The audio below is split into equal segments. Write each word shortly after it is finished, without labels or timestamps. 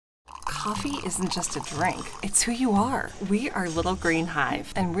Coffee isn't just a drink, it's who you are. We are Little Green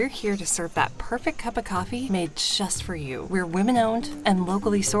Hive, and we're here to serve that perfect cup of coffee made just for you. We're women-owned and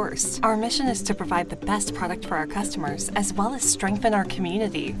locally sourced. Our mission is to provide the best product for our customers, as well as strengthen our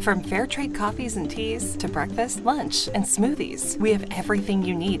community. From fair trade coffees and teas to breakfast, lunch, and smoothies, we have everything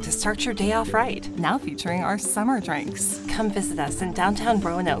you need to start your day off right. Now featuring our summer drinks. Come visit us in downtown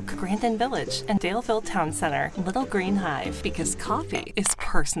Roanoke, Grandin Village, and Daleville Town Center. Little Green Hive, because coffee is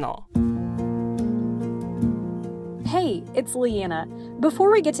personal. Hey, it's Leanna. Before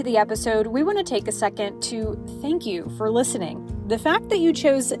we get to the episode, we want to take a second to thank you for listening. The fact that you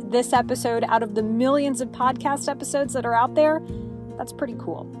chose this episode out of the millions of podcast episodes that are out there, that's pretty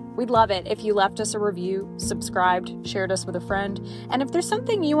cool. We'd love it if you left us a review, subscribed, shared us with a friend, and if there's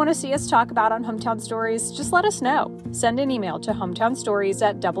something you want to see us talk about on Hometown Stories, just let us know. Send an email to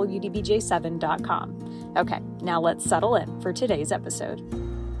hometownstories@wdbj7.com. Okay, now let's settle in for today's episode.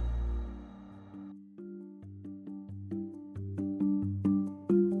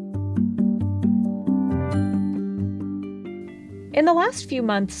 In the last few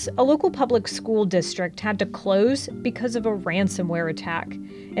months, a local public school district had to close because of a ransomware attack.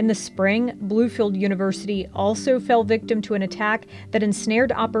 In the spring, Bluefield University also fell victim to an attack that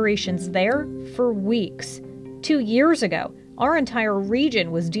ensnared operations there for weeks. 2 years ago, our entire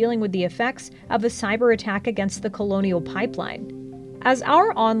region was dealing with the effects of a cyber attack against the Colonial Pipeline. As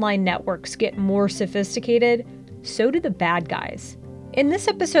our online networks get more sophisticated, so do the bad guys. In this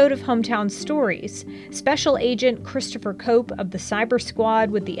episode of Hometown Stories, Special Agent Christopher Cope of the Cyber Squad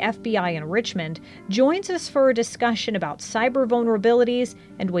with the FBI in Richmond joins us for a discussion about cyber vulnerabilities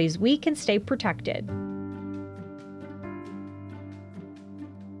and ways we can stay protected.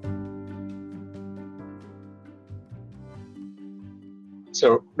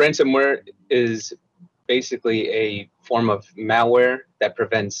 So ransomware is basically a form of malware that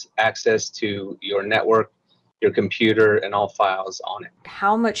prevents access to your network, your computer, and all files on it.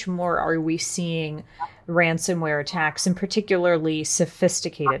 How much more are we seeing ransomware attacks, and particularly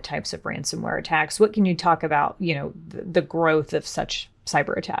sophisticated types of ransomware attacks? What can you talk about, the growth of such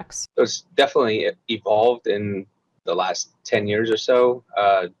cyber attacks? It's definitely evolved in the last 10 years or so.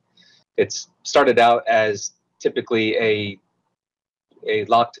 It's started out as typically a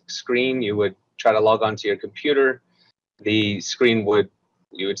locked screen. You would try to log onto your computer. The screen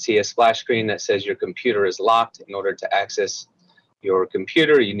you would see a splash screen that says your computer is locked. In order to access your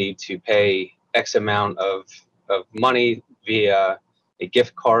computer, you need to pay X amount of money via a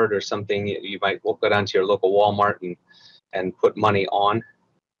gift card or something. You might go down to your local Walmart and put money on,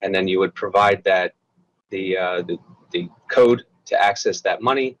 and then you would provide the code to access that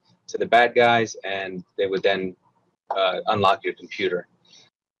money to the bad guys, and they would then unlock your computer.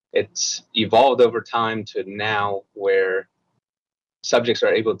 It's evolved over time to now where subjects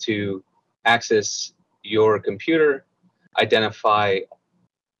are able to access your computer, identify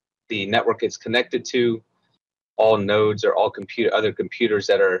the network it's connected to, all nodes or all other computers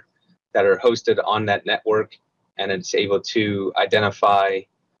that are hosted on that network, and it's able to identify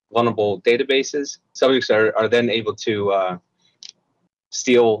vulnerable databases. Subjects are then able to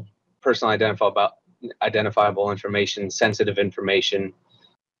steal personal identifiable information, sensitive information,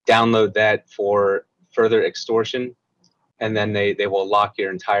 download that for further extortion, and then they will lock your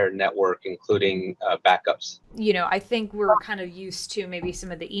entire network, including backups. I think we're kind of used to maybe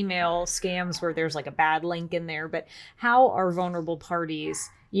some of the email scams where there's like a bad link in there, but how are vulnerable parties,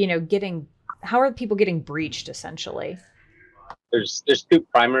 how are people getting breached essentially? There's two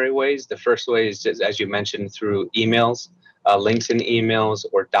primary ways. The first way is, just, as you mentioned, through emails, links in emails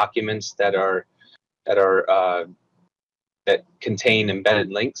or documents that contain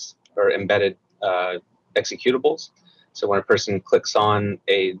embedded links or embedded executables. So when a person clicks on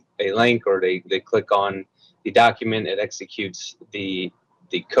a link or they click on the document, it executes the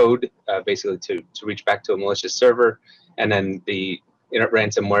code basically to reach back to a malicious server, and then the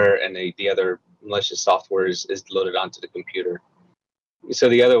ransomware and the other malicious software is loaded onto the computer. So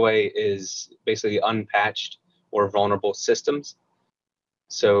the other way is basically unpatched or vulnerable systems.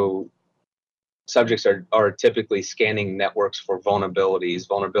 So subjects are typically scanning networks for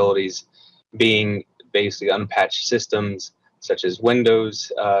vulnerabilities being basically unpatched systems such as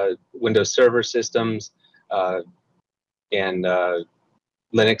Windows Server systems, and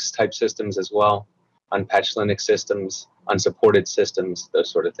Linux type systems as well, unpatched Linux systems, unsupported systems, those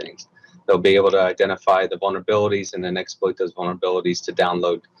sort of things. They'll be able to identify the vulnerabilities and then exploit those vulnerabilities to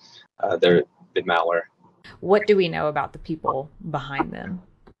download the malware. What do we know about the people behind them?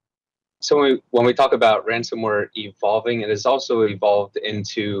 So when we talk about ransomware evolving, it has also evolved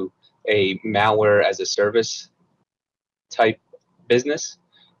into a malware as a service type business.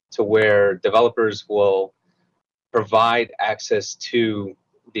 to where developers will provide access to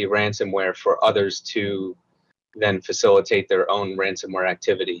the ransomware for others to then facilitate their own ransomware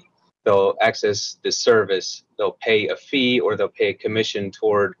activity. They'll access the service, they'll pay a fee, or they'll pay a commission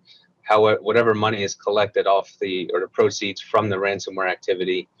toward whatever money is collected off the proceeds from the ransomware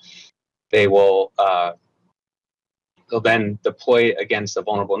activity. They will they'll then deploy it against a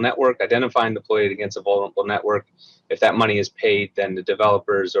vulnerable network, identify and deploy it against a vulnerable network. If that money is paid, then the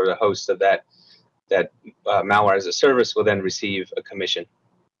developers or the host of that malware as a service will then receive a commission.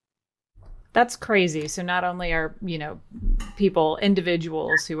 That's crazy. So not only are, people,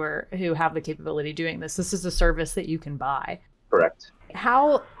 individuals who have the capability of doing this, this is a service that you can buy. Correct.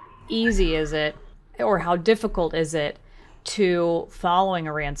 How easy is it, or how difficult is it to, following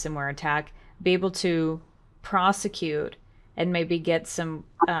a ransomware attack, be able to prosecute and maybe get some,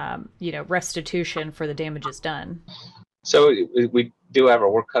 restitution for the damages done? So we do have our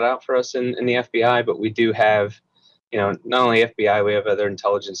work cut out for us in the FBI, but we do have, not only FBI, we have other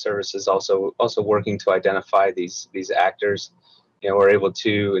intelligence services also working to identify these actors. We're able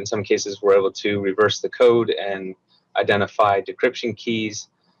to, in some cases, we're able to reverse the code and identify decryption keys.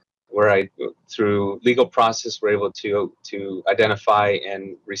 Through legal process, we're able to identify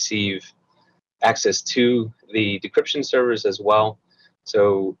and receive access to the decryption servers as well.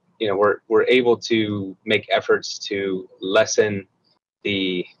 So, we're able to make efforts to lessen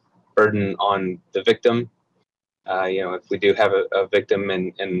the burden on the victim. If we do have a victim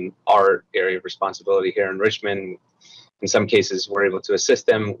in our area of responsibility here in Richmond, in some cases, we're able to assist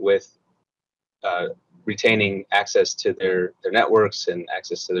them with retaining access to their networks and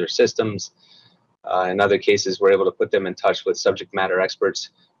access to their systems. In other cases, we're able to put them in touch with subject matter experts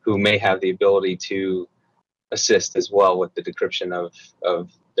who may have the ability to assist as well with the decryption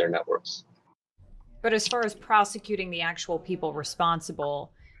of their networks. But as far as prosecuting the actual people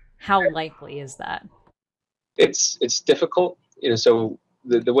responsible, how likely is that? It's difficult. So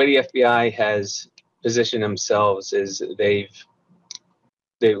the way the FBI has positioned themselves is they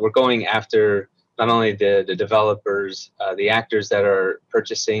were going after not only the developers, the actors that are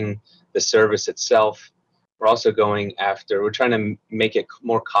purchasing the service itself. We're trying to make it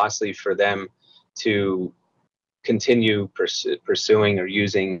more costly for them to continue pursuing or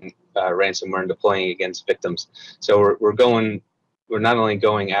using ransomware and deploying against victims. So we're not only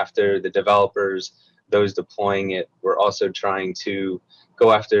going after the developers, those deploying it, we're also trying to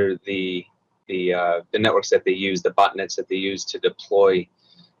go after the networks that they use, the botnets that they use to deploy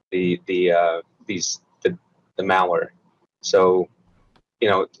the malware. So,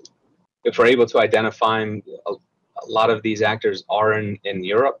 if we're able to identify them, a lot of these actors are in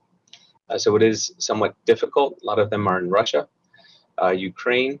Europe, so it is somewhat difficult. A lot of them are in Russia,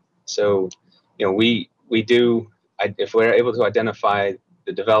 Ukraine. So, we do. If we're able to identify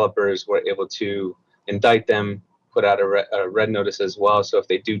the developers, we're able to indict them, put out a red notice as well. So if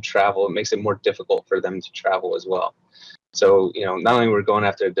they do travel, it makes it more difficult for them to travel as well. So, not only we're going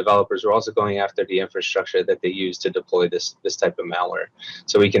after developers, we're also going after the infrastructure that they use to deploy this type of malware.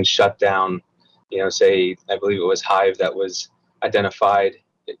 So we can shut down, say, I believe it was Hive that was identified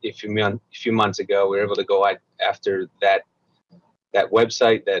a few months ago. We were able to go after that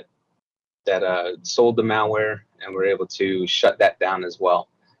website that sold the malware, and we're able to shut that down as well.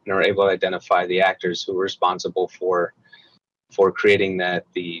 And we're able to identify the actors who were responsible for creating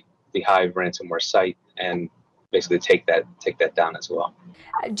the Hive ransomware site, and basically take that down as well.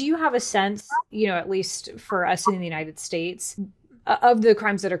 Do you have a sense, at least for us in the United States, of the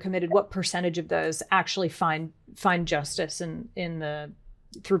crimes that are committed, what percentage of those actually find justice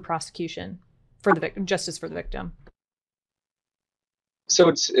through prosecution for justice for the victim? So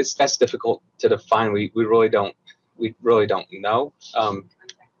that's difficult to define. We really don't know.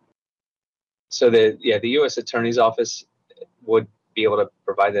 So the U.S. Attorney's Office would be able to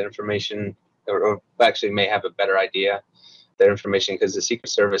provide that information, or actually may have a better idea that information, because the Secret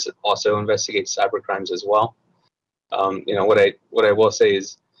Service also investigates cyber crimes as well. What I will say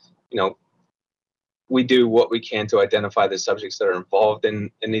is, we do what we can to identify the subjects that are involved in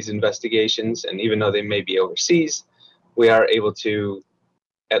these investigations, and even though they may be overseas, we are able to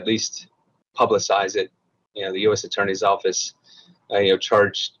at least publicize it. The U.S. Attorney's Office,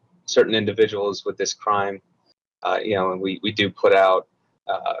 charged certain individuals with this crime. And we do put out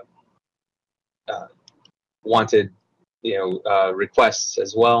wanted, requests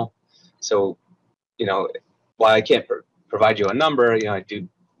as well. So, while I can't provide you a number, I do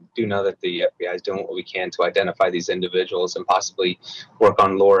know that the FBI is doing what we can to identify these individuals and possibly work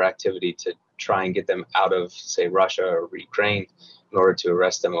on lore activity to try and get them out of, say, Russia or Ukraine in order to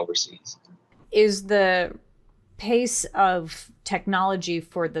arrest them overseas. Is the pace of technology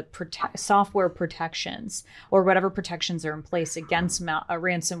for the software protections or whatever protections are in place against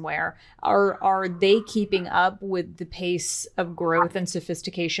ransomware, are they keeping up with the pace of growth and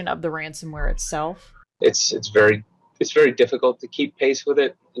sophistication of the ransomware itself? It's very difficult to keep pace with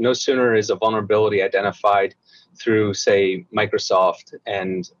it. No sooner is a vulnerability identified through, say, Microsoft,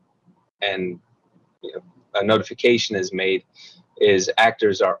 and a notification is made, is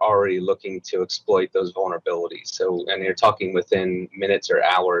actors are already looking to exploit those vulnerabilities. So, and you're talking within minutes or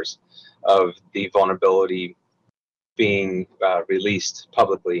hours of the vulnerability being released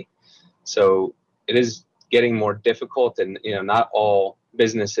publicly. So it is getting more difficult, and not all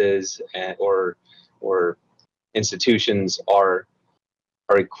businesses or institutions are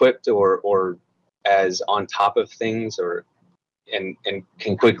equipped or as on top of things, and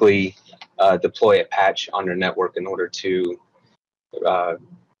can quickly deploy a patch on your network in order to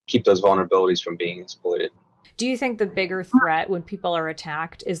keep those vulnerabilities from being exploited. Do you think the bigger threat when people are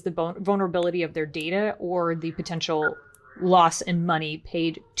attacked is the vulnerability of their data or the potential loss in money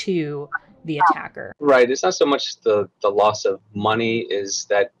paid to the attacker? Right. It's not so much the loss of money, is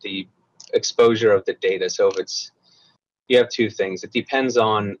that the exposure of the data. So you have two things. It depends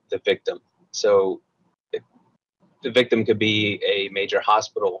on the victim. So the victim could be a major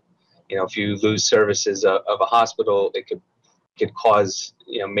hospital. If you lose services of a hospital, it could cause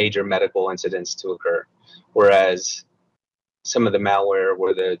major medical incidents to occur. Whereas some of the malware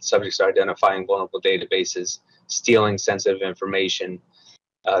where the subjects are identifying vulnerable databases, stealing sensitive information,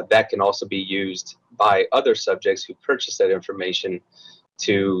 that can also be used by other subjects who purchase that information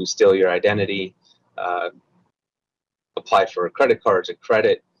to steal your identity, apply for credit cards or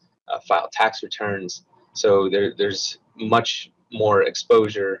credit, file tax returns. So there's much more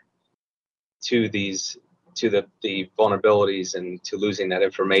exposure to the vulnerabilities and to losing that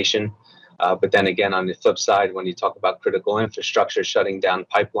information. But then again, on the flip side, when you talk about critical infrastructure shutting down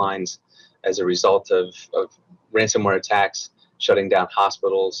pipelines as a result of ransomware attacks, shutting down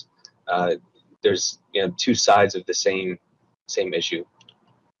hospitals, there's two sides of the same issue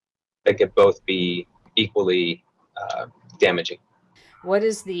that could both be equally damaging. What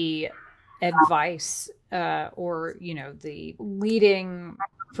is the advice or the leading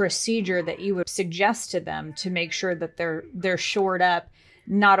procedure that you would suggest to them to make sure that they're shored up,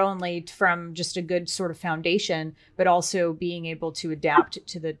 not only from just a good sort of foundation, but also being able to adapt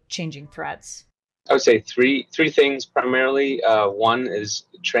to the changing threats? I would say three things primarily. One is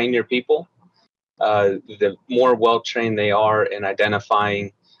train your people. The more well-trained they are in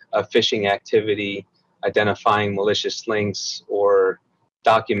identifying phishing activity, identifying malicious links or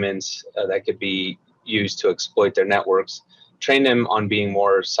documents that could be used to exploit their networks, train them on being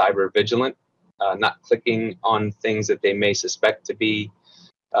more cyber vigilant, not clicking on things that they may suspect to be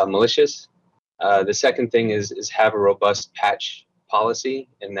malicious. The second thing is have a robust patch policy,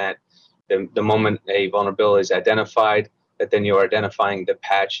 in that the moment a vulnerability is identified, that then you're identifying the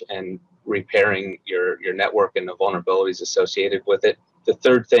patch and repairing your network and the vulnerabilities associated with it. The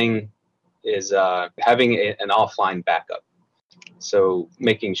third thing is having an offline backup. So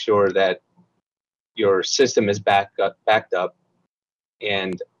making sure that your system is backed up,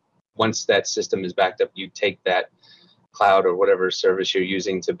 and once that system is backed up, you take that cloud or whatever service you're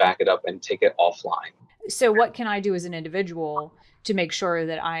using to back it up and take it offline. So what can I do as an individual to make sure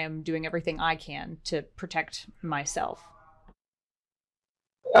that I am doing everything I can to protect myself?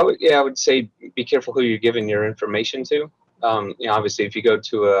 I would say be careful who you're giving your information to. Obviously, if you go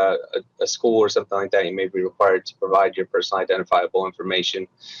to a school or something like that, you may be required to provide your personal identifiable information,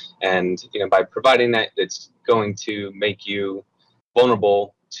 and by providing that, it's going to make you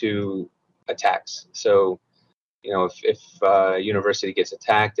vulnerable to attacks. So, if a university gets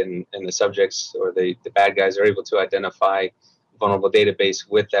attacked and the subjects or the bad guys are able to identify a vulnerable database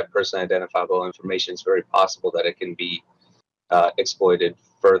with that personal identifiable information, it's very possible that it can be exploited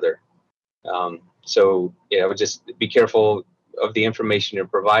further. So I would just be careful of the information you're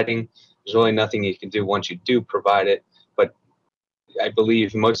providing. There's really nothing you can do once you do provide it, but I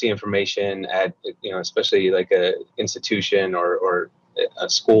believe most of the information at especially like a institution or a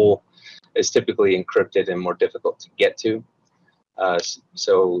school is typically encrypted and more difficult to get to.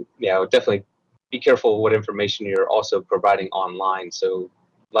 So I would definitely be careful what information you're also providing online. So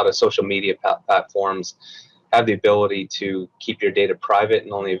a lot of social media platforms have the ability to keep your data private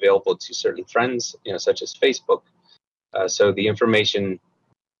and only available to certain friends, such as Facebook. So the information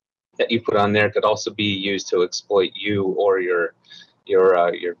that you put on there could also be used to exploit you or your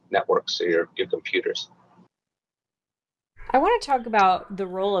networks or your computers. I want to talk about the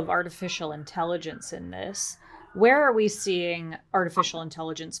role of artificial intelligence in this. Where are we seeing artificial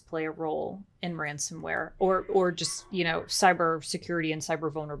intelligence play a role in ransomware or just, cyber security and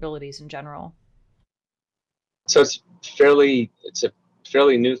cyber vulnerabilities in general? So it's a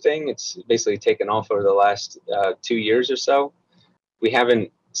fairly new thing. It's basically taken off over the last 2 years or so. We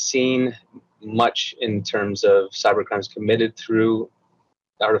haven't seen much in terms of cybercrimes committed through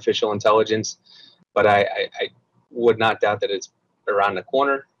artificial intelligence, but I would not doubt that it's around the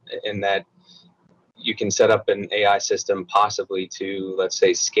corner, in that you can set up an AI system possibly to, let's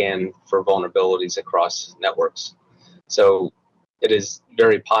say, scan for vulnerabilities across networks. So it is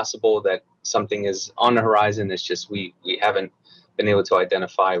very possible that something is on the horizon. It's just we haven't been able to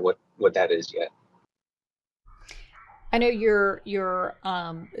identify what that is yet. I know your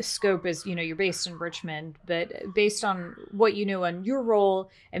scope is, you're based in Richmond, but based on what you know on your role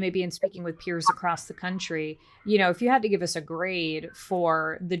and maybe in speaking with peers across the country, if you had to give us a grade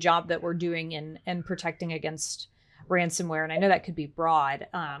for the job that we're doing in protecting against ransomware, and I know that could be broad,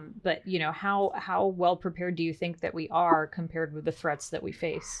 but how well prepared do you think that we are compared with the threats that we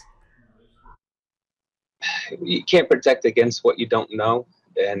face? You can't protect against what you don't know,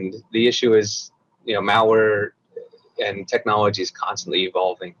 and the issue is, malware and technology is constantly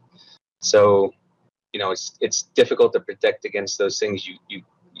evolving. So, it's difficult to protect against those things. You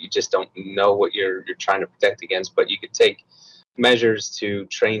just don't know what you're trying to protect against, but you could take measures to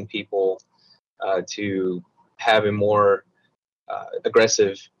train people to have a more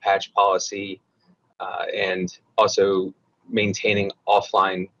aggressive patch policy, and also maintaining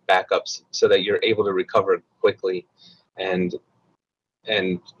offline backups so that you're able to recover quickly and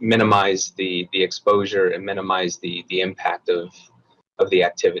minimize the exposure and minimize the impact of the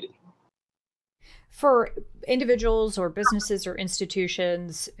activity. For individuals or businesses or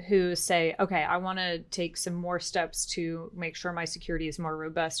institutions who say, okay, I want to take some more steps to make sure my security is more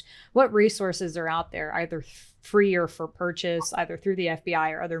robust, what resources are out there, either free or for purchase, either through the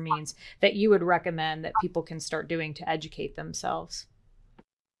FBI or other means, that you would recommend that people can start doing to educate themselves?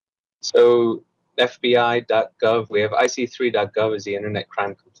 So FBI.gov, we have IC3.gov as the Internet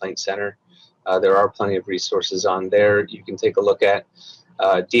Crime Complaint Center. There are plenty of resources on there you can take a look at.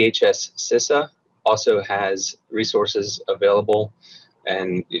 DHS CISA also has resources available,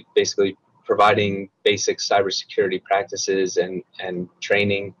 and basically providing basic cybersecurity practices and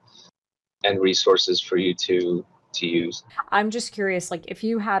training and resources for you to use. I'm just curious, like if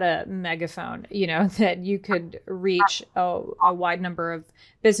you had a megaphone, that you could reach a wide number of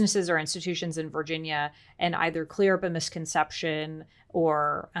businesses or institutions in Virginia and either clear up a misconception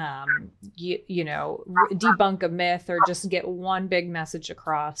or, debunk a myth or just get one big message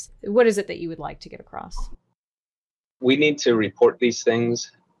across. What is it that you would like to get across? We need to report these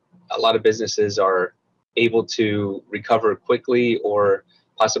things. A lot of businesses are able to recover quickly or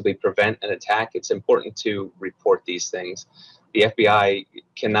possibly prevent an attack. It's important to report these things. The FBI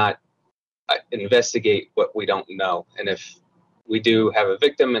cannot investigate what we don't know. And if we do have a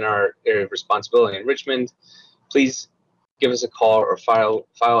victim in our area of responsibility in Richmond, please give us a call or file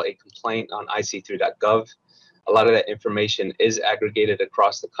a complaint on ic3.gov. A lot of that information is aggregated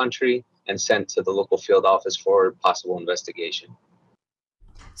across the country and sent to the local field office for possible investigation.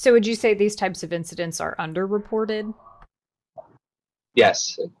 So would you say these types of incidents are underreported?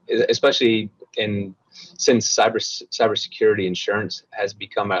 Yes, especially since cybersecurity insurance has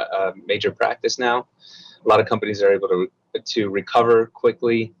become a major practice now. A lot of companies are able to recover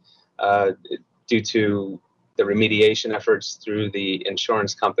quickly due to the remediation efforts through the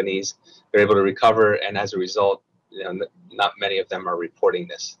insurance companies. They're able to recover, and as a result, not many of them are reporting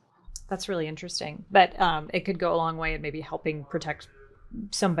this. That's really interesting, but it could go a long way in maybe helping protect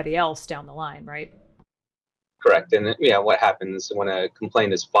somebody else down the line, right? Correct. And what happens when a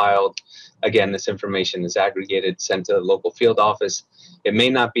complaint is filed? Again, this information is aggregated, sent to the local field office. It may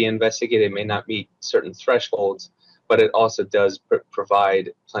not be investigated, it may not meet certain thresholds, but it also does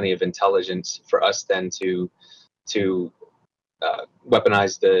provide plenty of intelligence for us then to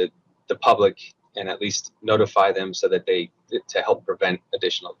weaponize the public and at least notify them so that to help prevent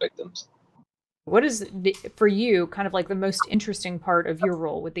additional victims. What is, for you, kind of like the most interesting part of your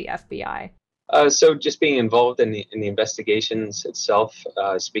role with the FBI? So just being involved in the investigations itself,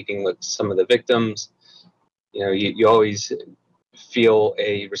 speaking with some of the victims, you always feel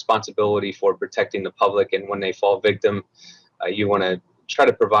a responsibility for protecting the public, and when they fall victim, you want to try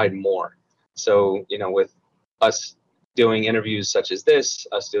to provide more. So, with us doing interviews such as this,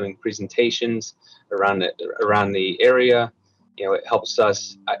 us doing presentations around the area, it helps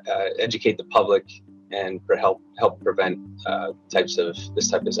us educate the public and help prevent this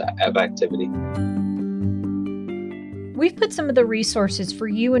type of activity. We've put some of the resources for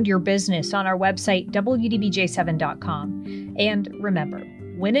you and your business on our website, wdbj7.com. And remember,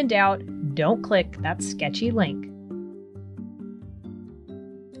 when in doubt, don't click that sketchy link.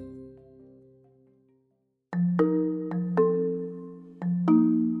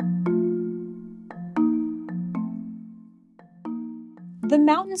 The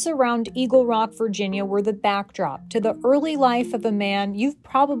mountains around Eagle Rock, Virginia were the backdrop to the early life of a man you've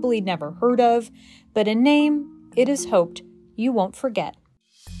probably never heard of, but a name, it is hoped, you won't forget.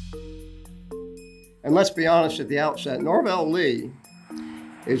 And let's be honest at the outset, Norvell Lee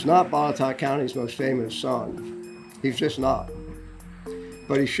is not Botetourt County's most famous son. He's just not.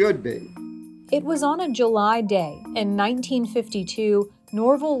 But he should be. It was on a July day in 1952,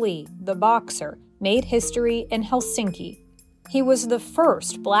 Norvell Lee, the boxer, made history in Helsinki. He was the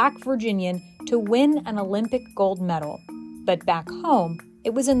first Black Virginian to win an Olympic gold medal. But back home,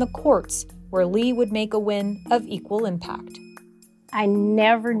 it was in the courts where Lee would make a win of equal impact. I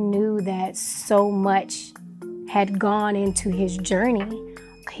never knew that so much had gone into his journey.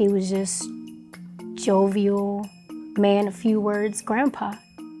 He was just jovial, man of few words, grandpa.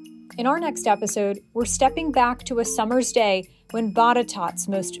 In our next episode, we're stepping back to a summer's day when Botetourt's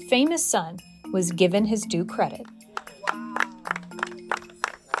most famous son was given his due credit.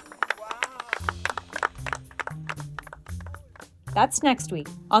 That's next week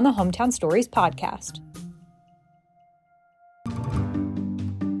on the Hometown Stories podcast.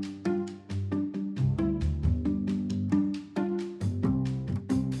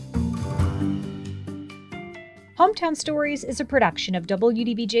 Hometown Stories is a production of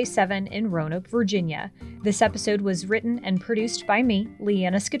WDBJ7 in Roanoke, Virginia. This episode was written and produced by me,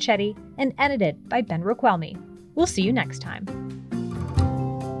 Leanna Scacchetti, and edited by Ben Raquelmi. We'll see you next time.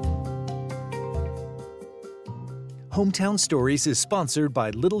 Hometown Stories is sponsored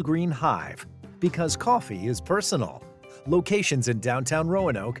by Little Green Hive, because coffee is personal. Locations in downtown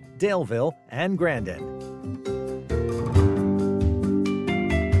Roanoke, Daleville, and Grandin.